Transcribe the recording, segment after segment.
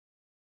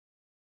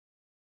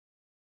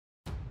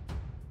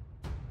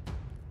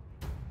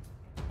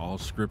All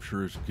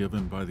Scripture is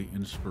given by the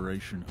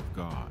inspiration of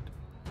God,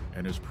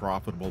 and is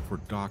profitable for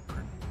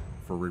doctrine,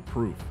 for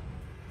reproof,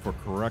 for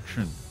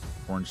correction,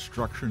 for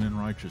instruction in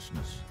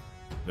righteousness,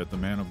 that the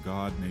man of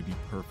God may be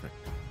perfect,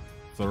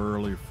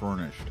 thoroughly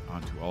furnished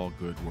unto all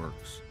good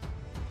works.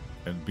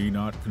 And be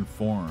not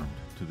conformed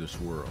to this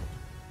world,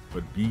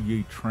 but be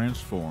ye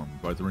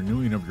transformed by the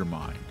renewing of your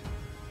mind,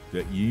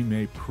 that ye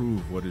may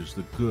prove what is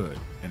the good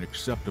and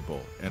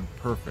acceptable and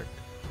perfect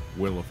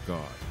will of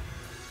God.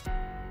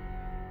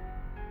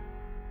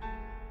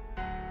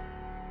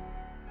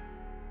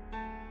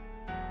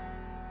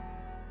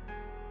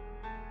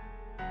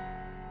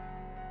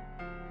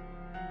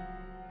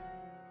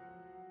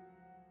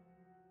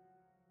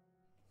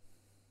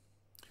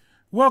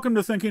 Welcome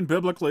to Thinking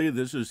Biblically.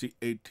 This is the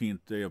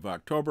 18th day of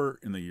October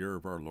in the year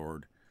of our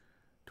Lord,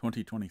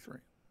 2023.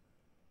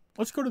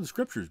 Let's go to the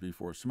Scriptures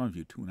before some of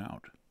you tune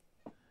out.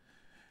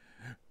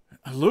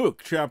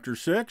 Luke chapter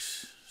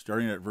 6,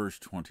 starting at verse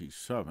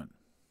 27.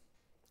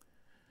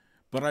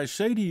 But I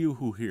say to you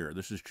who hear,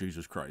 this is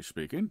Jesus Christ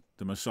speaking,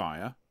 the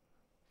Messiah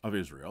of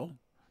Israel,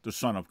 the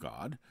Son of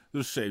God,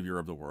 the Savior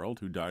of the world,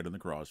 who died on the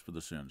cross for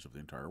the sins of the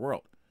entire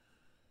world.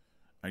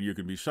 And you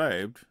can be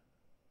saved,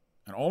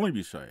 and only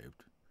be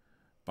saved,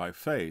 by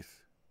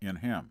faith in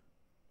him,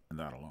 and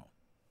that alone.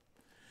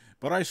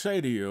 But I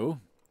say to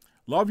you,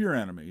 love your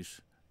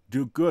enemies,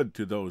 do good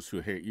to those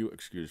who hate you,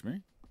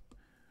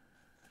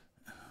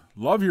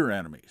 Love your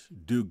enemies,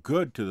 do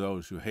good to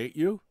those who hate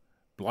you,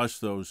 bless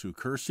those who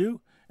curse you,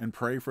 and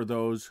pray for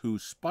those who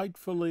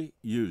spitefully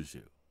use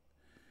you.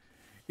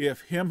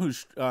 If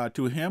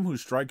to him who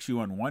strikes you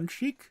on one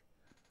cheek,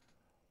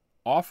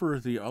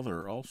 offer the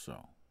other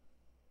also.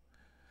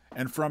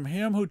 And from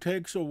him who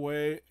takes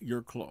away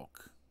your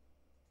cloak,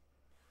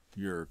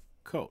 your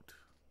coat,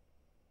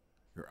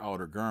 your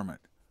outer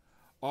garment,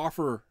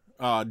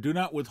 do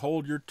not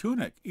withhold your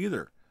tunic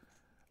either.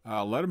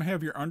 Let him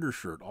have your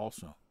undershirt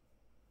also.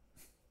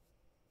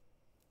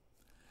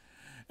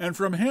 And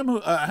from him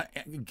who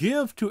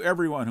give to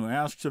everyone who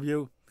asks of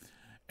you,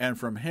 and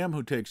from him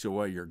who takes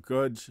away your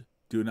goods,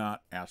 do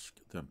not ask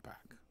them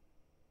back.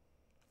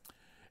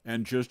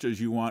 And just as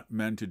you want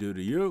men to do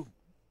to you,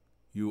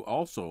 you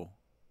also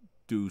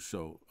do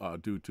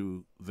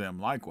to them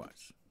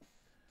likewise.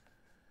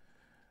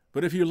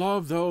 But if you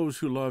love those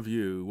who love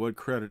you, what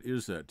credit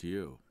is that to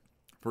you?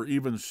 For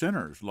even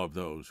sinners love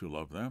those who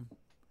love them.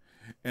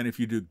 And if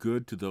you do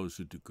good to those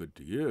who do good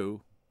to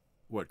you,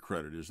 what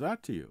credit is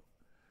that to you?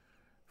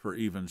 For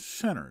even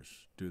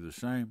sinners do the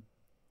same.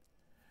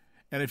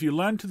 And if you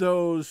lend to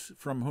those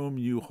from whom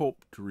you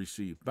hope to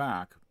receive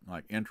back,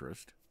 like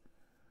interest,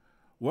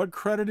 what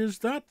credit is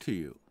that to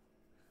you?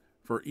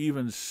 For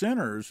even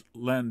sinners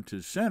lend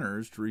to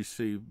sinners to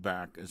receive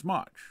back as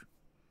much.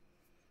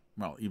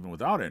 Well, even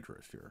without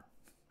interest here.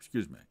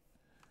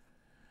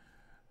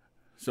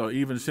 So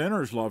even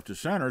sinners love to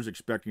sinners,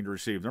 expecting to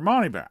receive their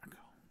money back,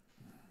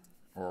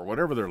 or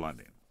whatever they're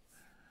lending.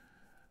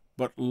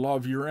 But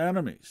love your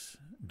enemies.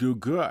 Do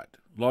good.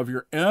 Love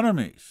your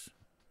enemies.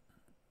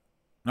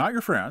 Not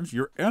your friends,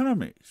 your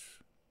enemies.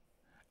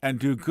 And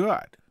do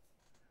good.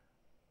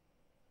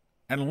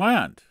 And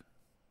lend,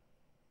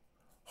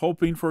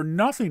 hoping for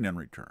nothing in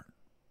return.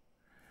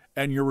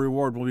 And your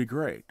reward will be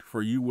great,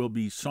 for you will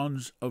be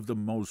sons of the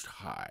Most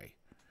High.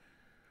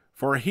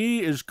 For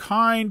he is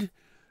kind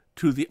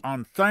to the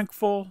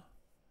unthankful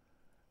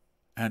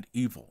and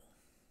evil.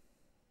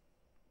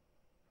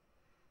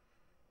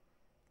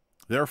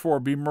 Therefore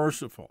be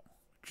merciful,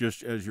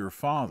 just as your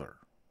Father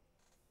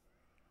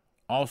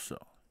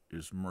also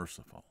is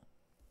merciful.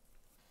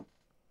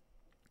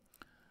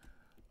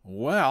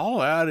 Well,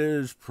 that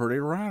is pretty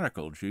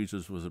radical.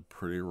 Jesus was a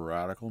pretty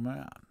radical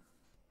man,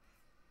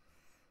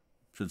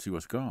 since he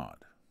was God.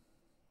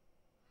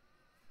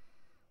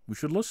 We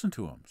should listen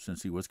to him,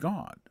 since he was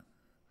God,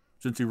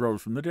 since he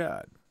rose from the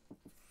dead.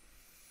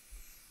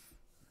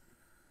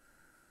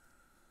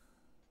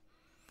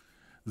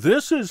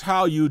 This is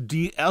how you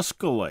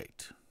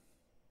de-escalate.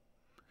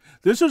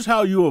 This is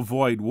how you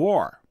avoid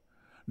war.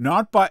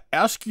 Not by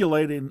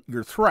escalating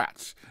your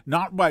threats,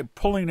 not by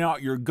pulling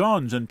out your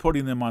guns and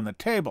putting them on the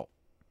table.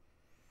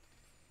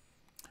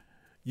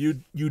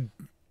 You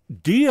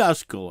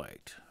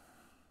de-escalate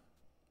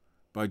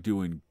by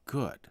doing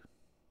good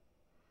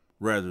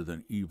rather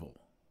than evil.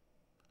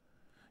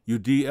 You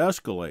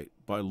de-escalate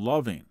by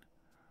loving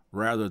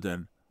rather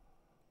than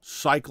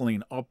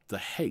cycling up the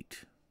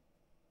hate.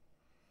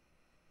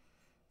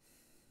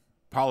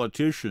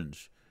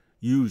 Politicians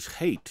use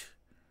hate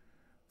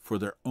for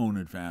their own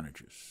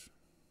advantages.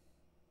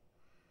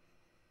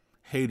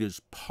 Hate is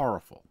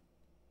powerful,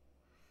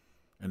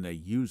 and they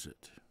use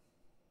it.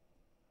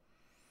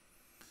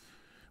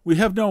 We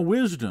have no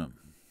wisdom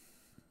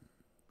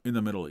in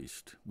the Middle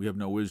East. We have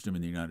no wisdom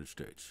in the United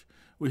States.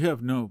 We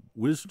have no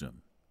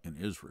wisdom in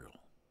Israel.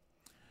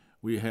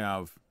 We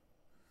have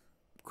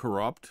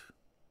corrupt,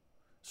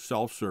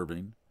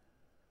 self-serving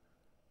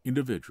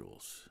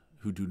individuals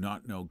who do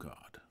not know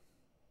God,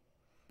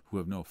 who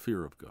have no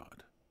fear of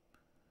God.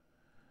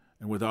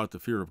 And without the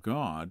fear of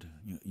God,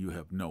 you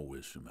have no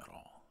wisdom at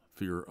all.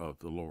 fear of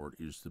the Lord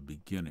is the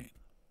beginning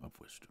of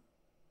wisdom.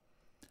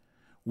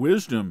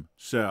 Wisdom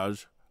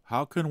says,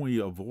 how can we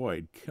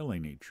avoid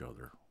killing each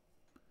other?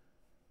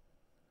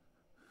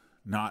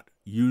 Not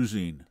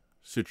using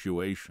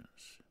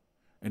situations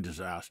and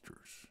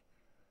disasters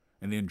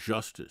and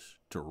injustice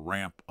to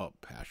ramp up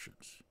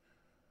passions,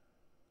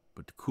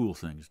 but to cool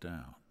things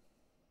down.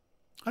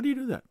 How do you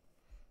do that?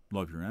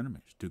 Love your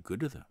enemies. Do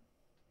good to them.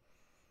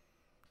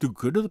 Do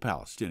good to the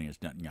Palestinians,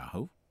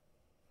 Netanyahu.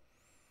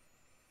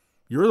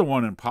 You're the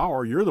one in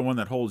power. You're the one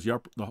that holds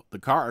the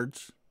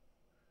cards.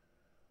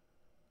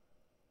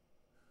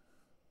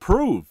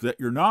 Prove that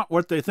you're not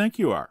what they think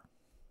you are.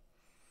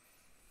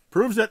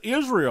 Proves that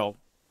Israel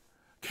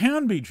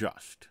can be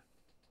just.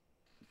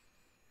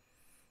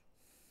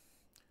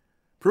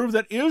 Prove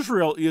that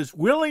Israel is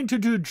willing to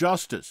do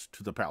justice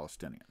to the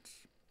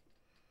Palestinians.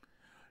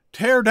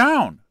 Tear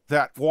down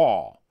that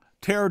wall.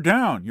 Tear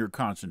down your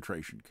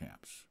concentration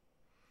camps.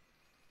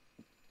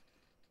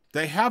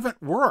 They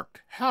haven't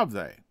worked, have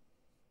they?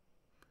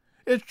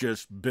 It's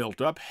just built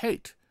up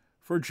hate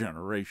for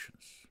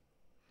generations.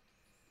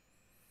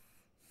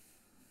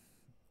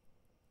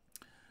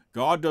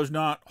 God does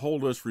not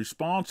hold us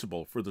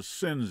responsible for the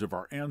sins of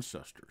our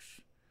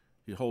ancestors.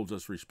 He holds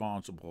us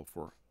responsible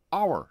for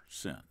our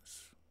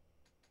sins,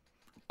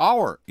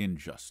 our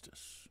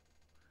injustice.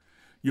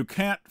 You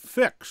can't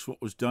fix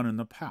what was done in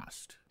the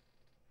past.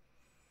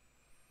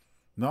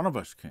 None of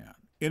us can,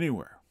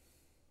 anywhere.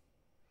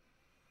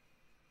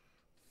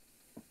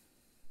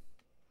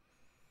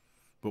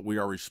 But we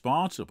are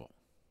responsible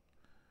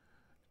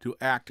to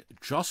act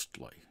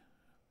justly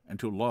and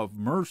to love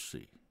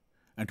mercy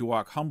and to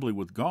walk humbly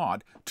with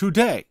God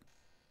today.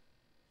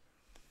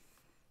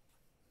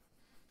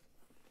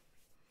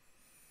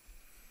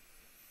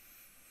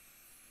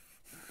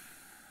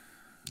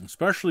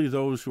 Especially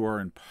those who are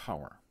in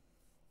power.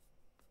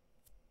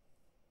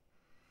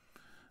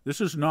 This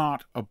is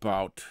not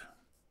about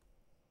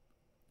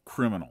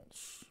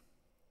criminals.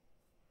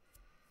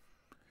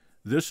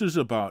 This is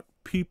about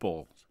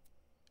people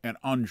and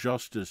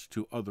injustice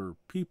to other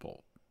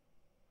people.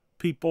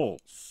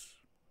 Peoples.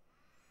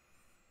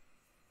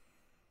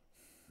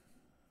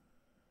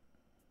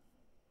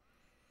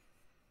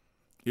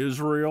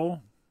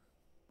 Israel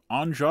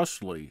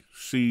unjustly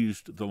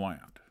seized the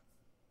land.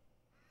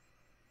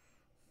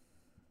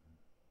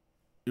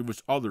 It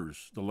was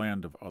others, the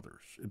land of others.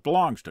 It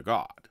belongs to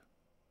God.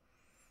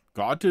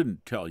 God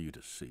didn't tell you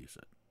to seize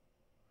it.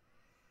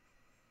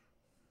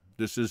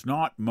 This is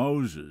not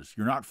Moses.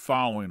 You're not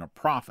following a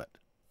prophet,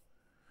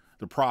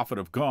 the prophet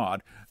of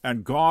God,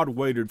 and God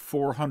waited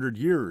 400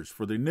 years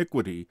for the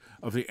iniquity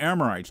of the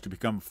Amorites to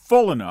become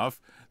full enough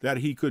that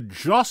he could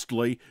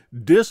justly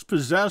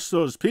dispossess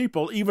those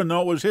people even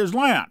though it was his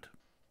land.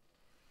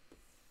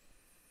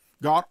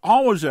 God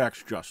always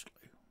acts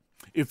justly.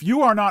 If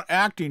you are not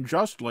acting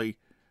justly,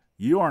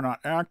 you are not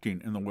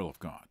acting in the will of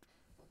God.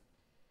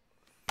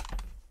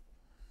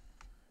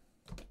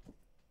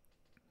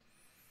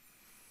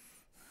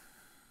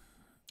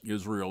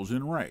 Israel's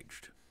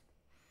enraged.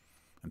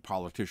 And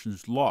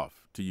politicians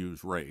love to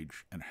use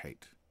rage and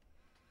hate.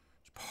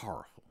 It's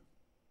powerful.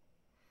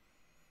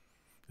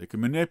 They can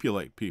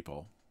manipulate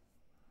people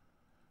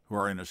who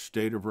are in a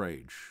state of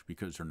rage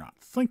because they're not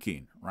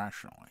thinking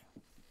rationally.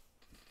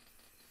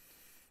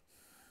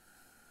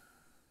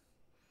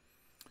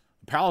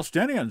 The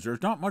Palestinians,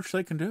 there's not much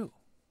they can do.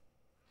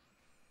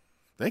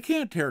 They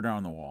can't tear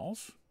down the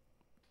walls.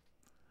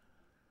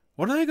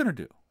 What are they going to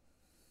do?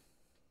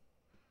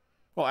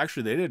 Well,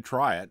 actually, they did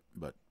try it,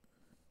 but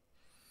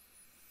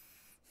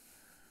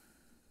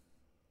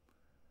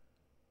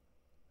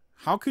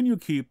how can you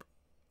keep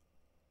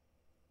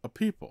a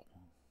people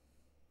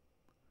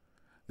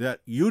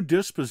that you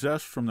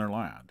dispossessed from their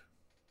land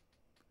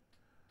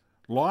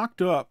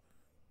locked up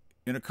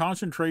in a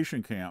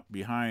concentration camp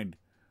behind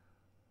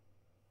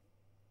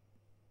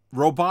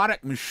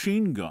robotic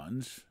machine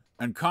guns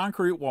and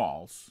concrete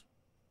walls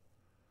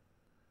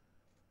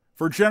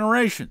for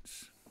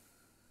generations?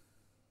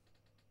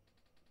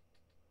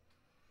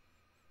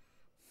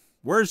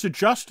 Where's the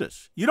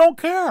justice? You don't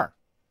care.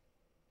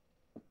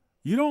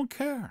 You don't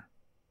care.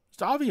 It's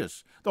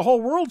obvious. The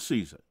whole world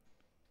sees it.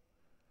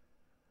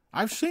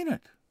 I've seen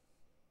it.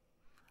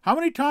 How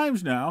many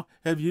times now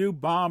have you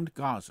bombed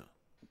Gaza?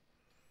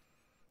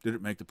 Did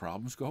it make the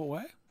problems go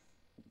away?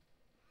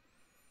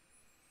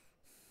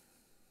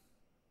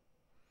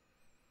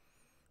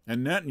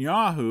 And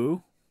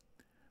Netanyahu,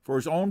 for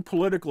his own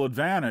political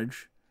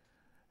advantage,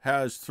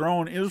 has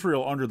thrown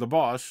Israel under the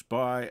bus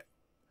by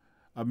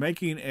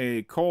making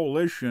a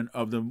coalition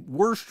of the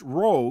worst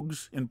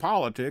rogues in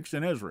politics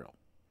in Israel.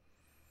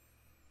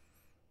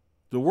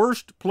 The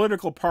worst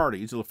political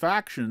parties, the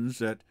factions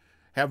that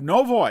have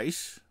no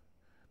voice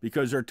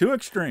because they're too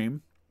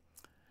extreme,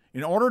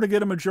 in order to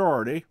get a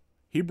majority,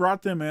 he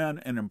brought them in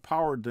and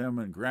empowered them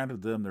and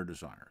granted them their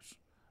desires.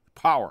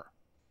 Power.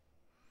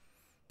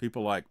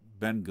 People like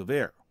Ben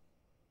Gvir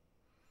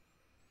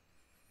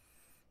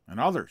and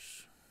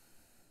others.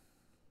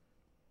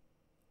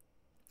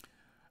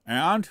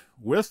 And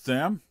with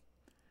them,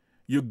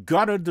 You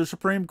gutted the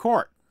Supreme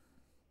Court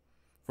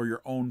for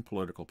your own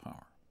political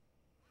power.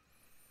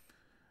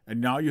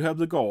 And now you have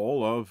the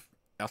goal of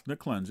ethnic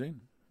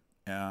cleansing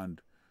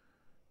and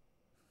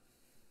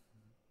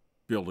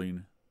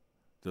building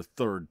the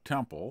third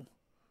temple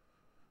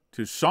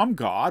to some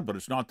God, but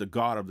it's not the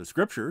God of the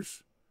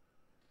Scriptures,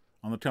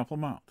 on the Temple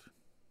Mount.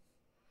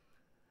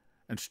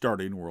 And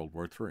starting World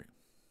War III.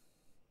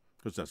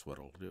 Because that's what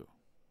it'll do.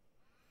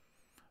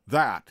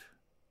 That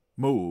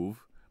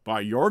move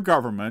by your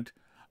government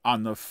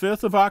on the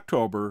 5th of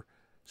October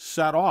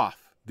set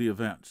off the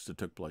events that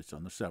took place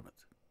on the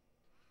 7th.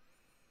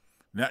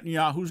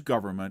 Netanyahu's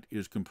government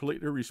is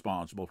completely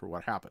responsible for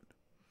what happened.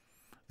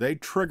 They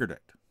triggered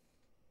it.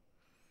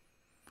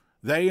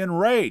 They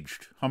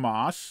enraged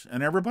Hamas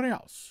and everybody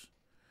else.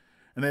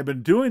 And they've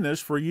been doing this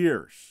for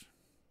years.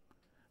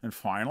 And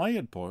finally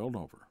it boiled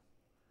over,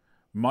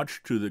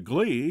 much to the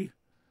glee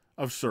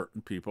of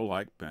certain people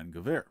like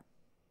Ben-Gvir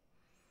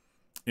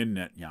in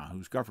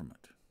Netanyahu's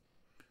government.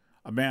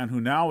 A man who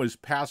now is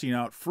passing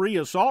out free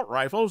assault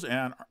rifles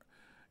and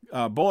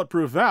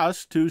bulletproof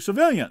vests to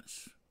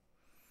civilians.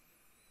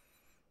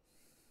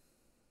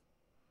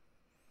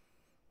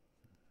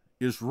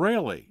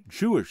 Israeli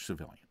Jewish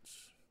civilians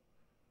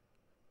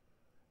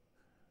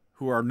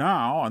who are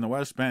now on the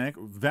West Bank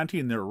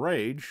venting their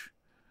rage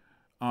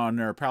on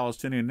their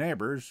Palestinian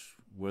neighbors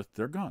with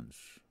their guns.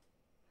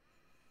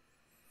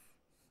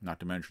 Not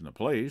to mention the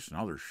police.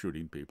 Now they're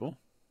shooting people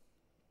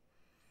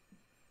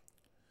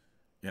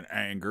in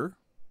anger.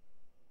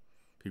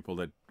 People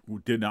that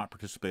did not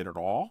participate at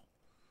all.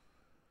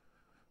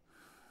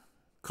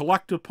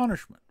 Collective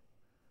punishment.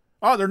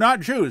 Oh, they're not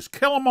Jews.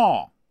 Kill them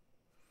all.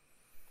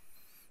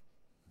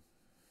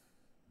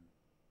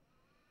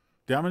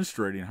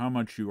 Demonstrating how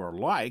much you are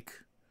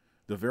like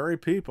the very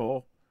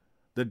people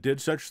that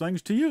did such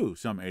things to you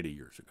some 80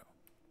 years ago.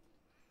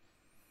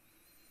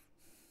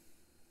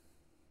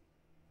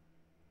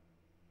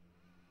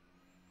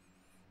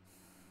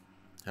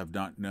 Have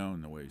not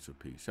known the ways of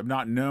peace, have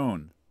not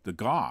known the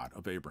God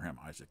of Abraham,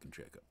 Isaac, and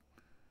Jacob.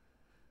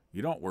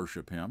 You don't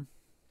worship him.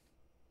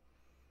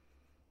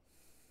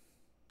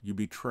 You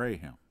betray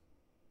him.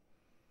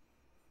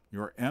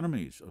 You are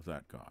enemies of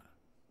that God.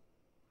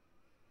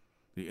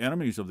 The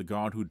enemies of the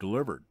God who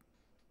delivered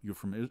you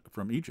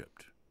from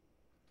Egypt.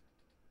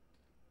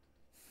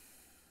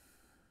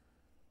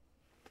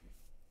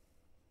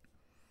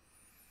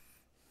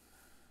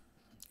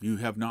 You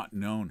have not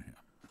known him.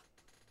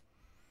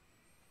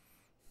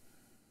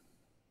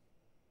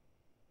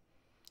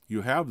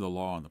 You have the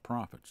law and the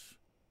prophets.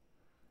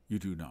 You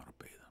do not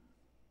obey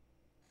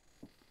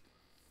them.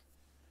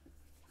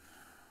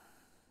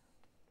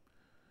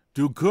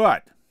 Do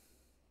good.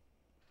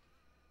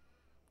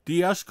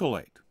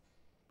 De-escalate.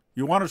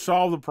 You want to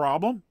solve the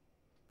problem?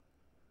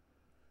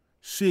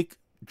 Seek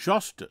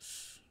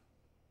justice,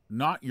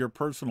 not your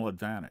personal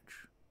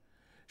advantage.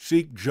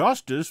 Seek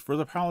justice for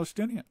the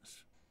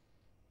Palestinians.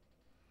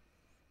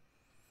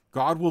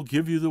 God will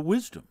give you the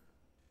wisdom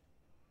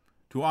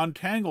to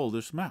untangle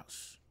this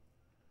mess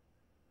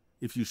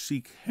if you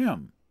seek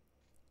him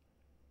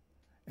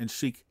and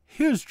seek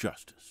his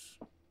justice.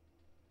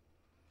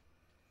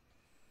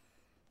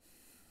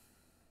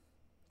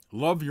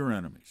 Love your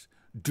enemies.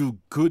 Do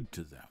good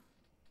to them.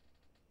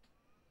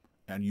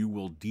 And you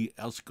will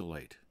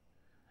de-escalate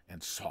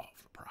and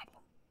solve the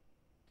problem.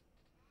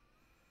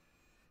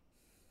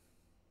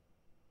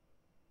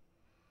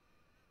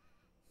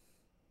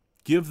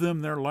 Give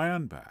them their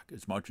land back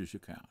as much as you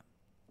can.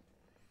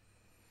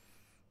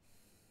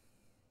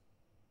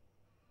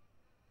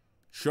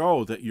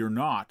 Show that you're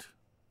not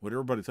what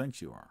everybody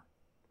thinks you are.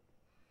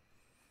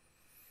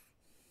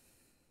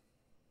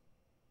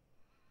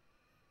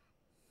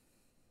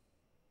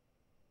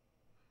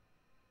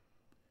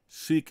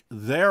 Seek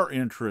their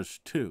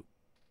interest too.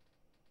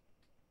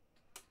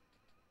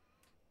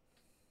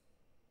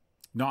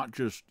 Not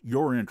just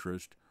your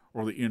interest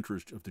or the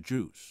interest of the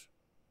Jews.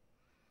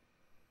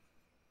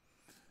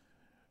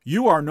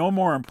 You are no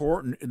more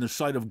important in the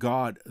sight of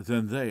God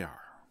than they are.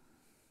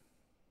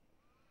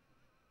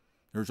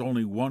 There's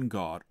only one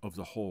God of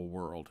the whole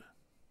world.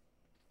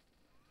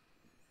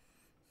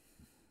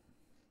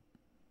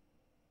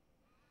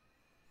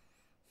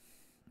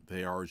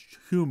 They are as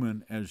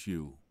human as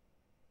you.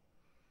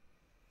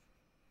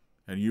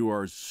 And you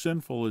are as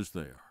sinful as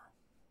they are.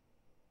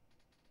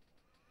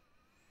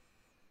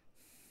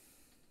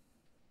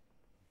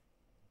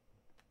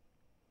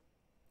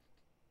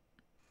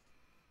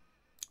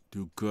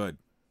 Do good.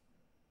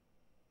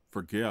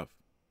 Forgive.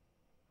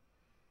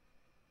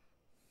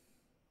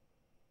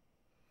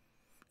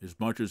 As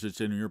much as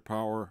it's in your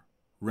power,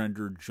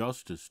 render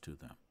justice to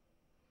them.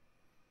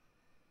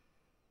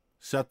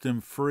 Set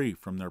them free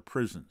from their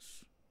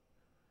prisons.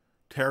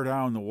 Tear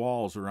down the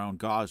walls around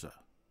Gaza.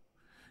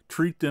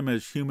 Treat them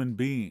as human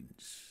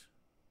beings,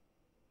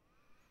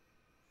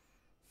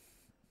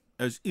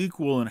 as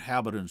equal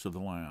inhabitants of the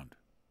land.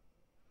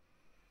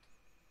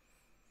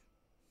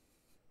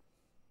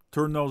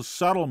 Turn those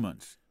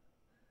settlements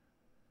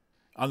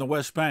on the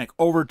West Bank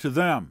over to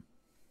them.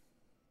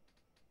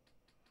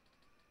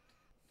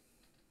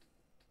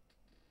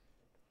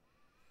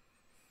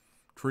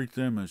 Treat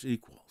them as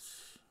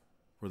equals,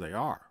 for they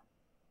are.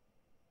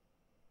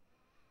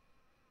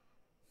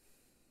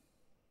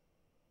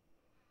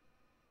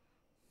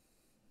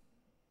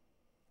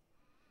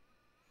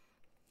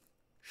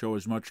 Show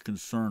as much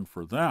concern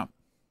for them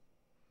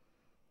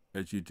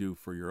as you do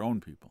for your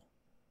own people.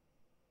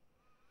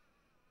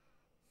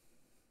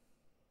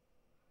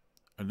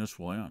 And this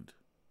will end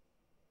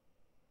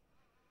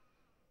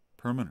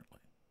permanently.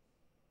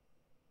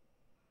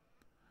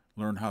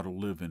 Learn how to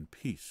live in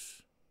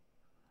peace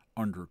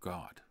under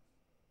God.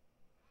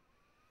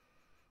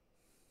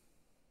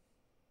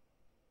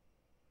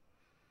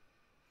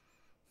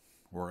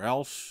 Or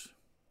else,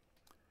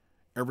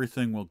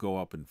 everything will go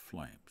up in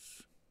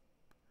flames.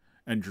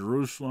 And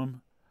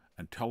Jerusalem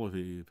and Tel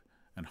Aviv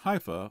and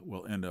Haifa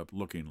will end up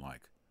looking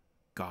like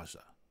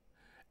Gaza.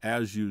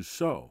 As you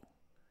sow,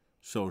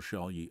 so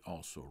shall ye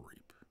also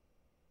reap.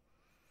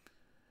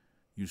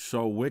 You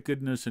sow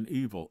wickedness and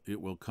evil,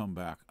 it will come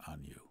back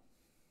on you.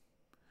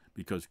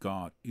 Because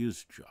God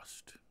is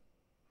just.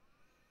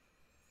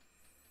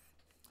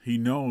 He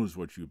knows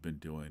what you've been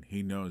doing.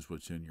 He knows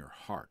what's in your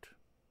heart.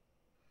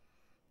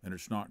 And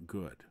it's not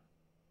good.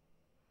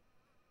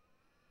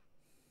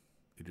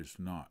 It is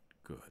not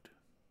good.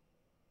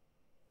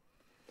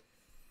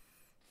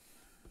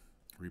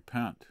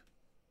 Repent.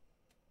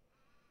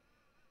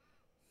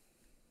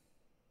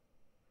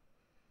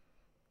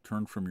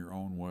 Turn from your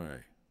own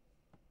way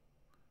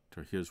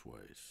to His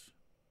ways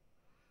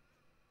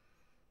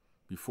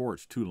before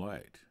it's too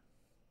late,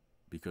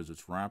 because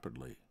it's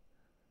rapidly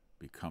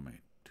becoming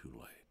too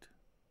late.